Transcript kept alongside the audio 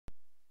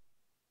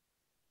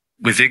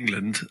with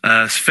England.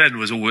 Sven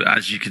was always,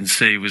 as you can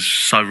see, was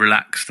so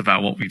relaxed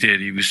about what we did.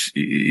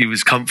 He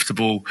was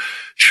comfortable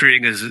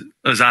treating us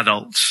as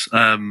adults,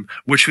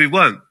 which we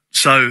weren't.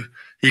 So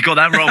he got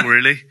that wrong,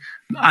 really.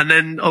 And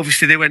then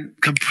obviously they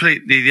went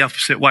completely the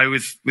opposite way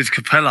with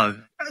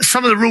Capello.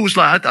 Some of the rules,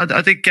 like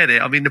I did get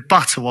it. I mean, the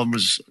butter one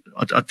was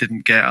I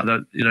didn't get.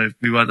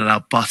 We weren't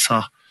allowed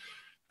butter.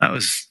 That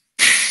was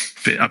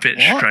a bit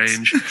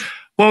strange.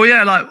 Well,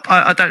 yeah, like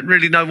I don't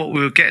really know what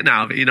we were getting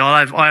out of it.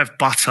 I have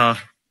butter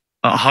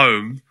at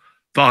home,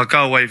 but I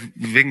go away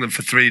with England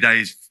for 3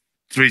 days,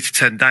 3 to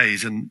 10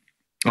 days, and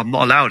I'm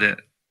not allowed it,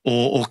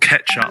 or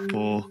ketchup,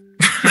 or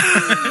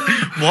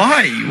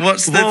why?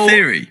 What's the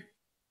theory?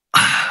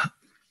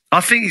 I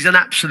think he's an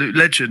absolute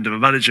legend of a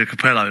manager,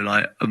 Capello,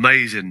 like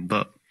amazing.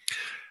 But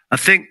I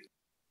think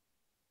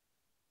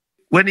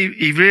when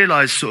he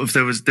realised sort of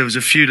there was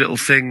a few little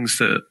things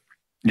that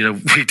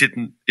we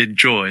didn't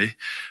enjoy,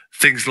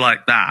 things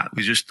like that.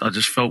 I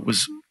just felt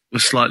was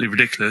slightly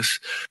ridiculous.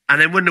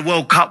 And then when the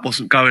World Cup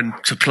wasn't going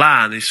to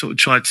plan, he sort of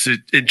tried to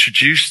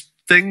introduce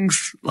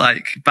things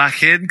like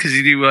back in because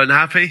he knew we weren't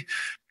happy.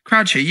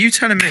 Crouchy, are you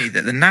telling me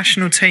that the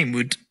national team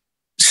would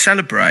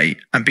celebrate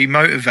and be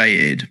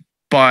motivated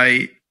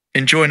by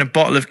enjoying a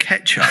bottle of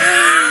ketchup?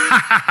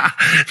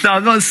 No,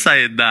 I'm not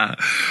saying that.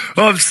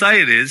 What I'm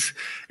saying is,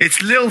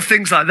 it's little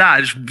things like that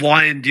that just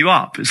wind you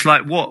up. It's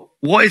like,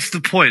 what is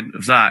the point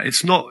of that?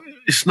 It's not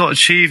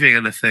achieving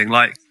anything.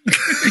 Like,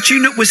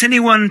 was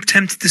anyone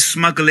tempted to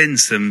smuggle in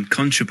some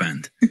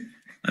contraband?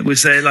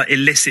 Was there like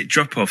illicit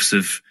drop-offs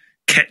of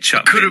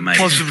ketchup?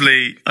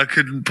 I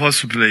couldn't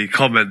possibly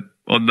comment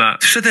on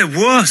that. So there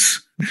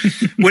was.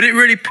 Would it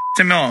really piss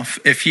him off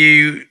if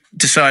you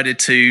decided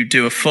to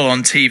do a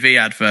full-on TV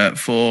advert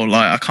for,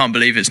 like, I can't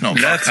believe it's not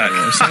butter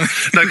or something?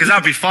 No, because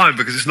that'd be fine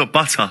because it's not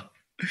butter.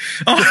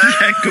 Oh,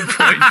 yeah, good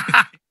point.